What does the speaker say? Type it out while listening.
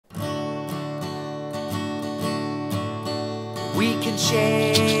We can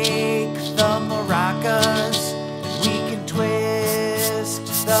shake the maracas, we can twist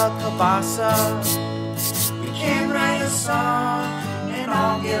the cabasa. We can write a song and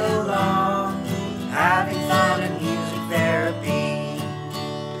all get along, having fun and music therapy.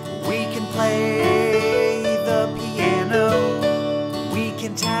 We can play the piano, we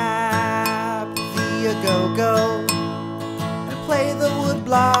can tap the go-go, and play the wood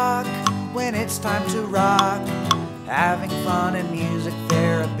block when it's time to rock, having fun and music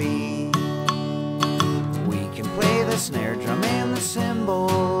therapy. We can play the snare drum and the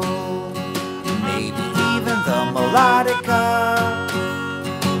cymbal, maybe even the melodica.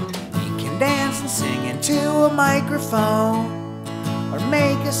 We can dance and sing into a microphone, or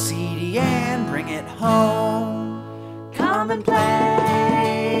make a CD and bring it home. Come and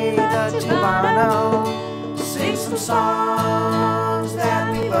play the tubano, sing some songs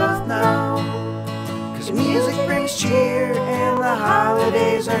that we both know, 'cause music brings cheer and the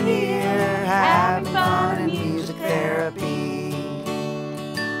holidays are near, having fun and music therapy.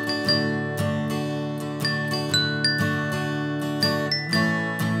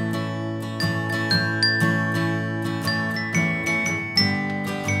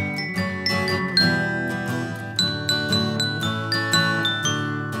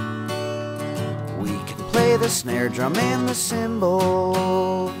 We can play the snare drum and the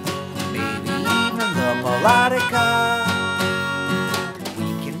cymbal, maybe even the melodica. We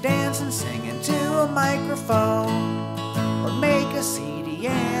can dance and sing into a microphone, or make a CD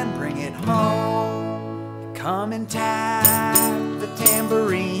and bring it home. Come and tap the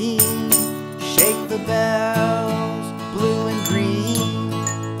tambourine, shake the bells, blue and green,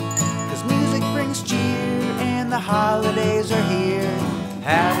 'cause music brings cheer and the holidays are here,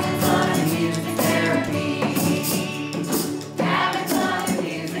 having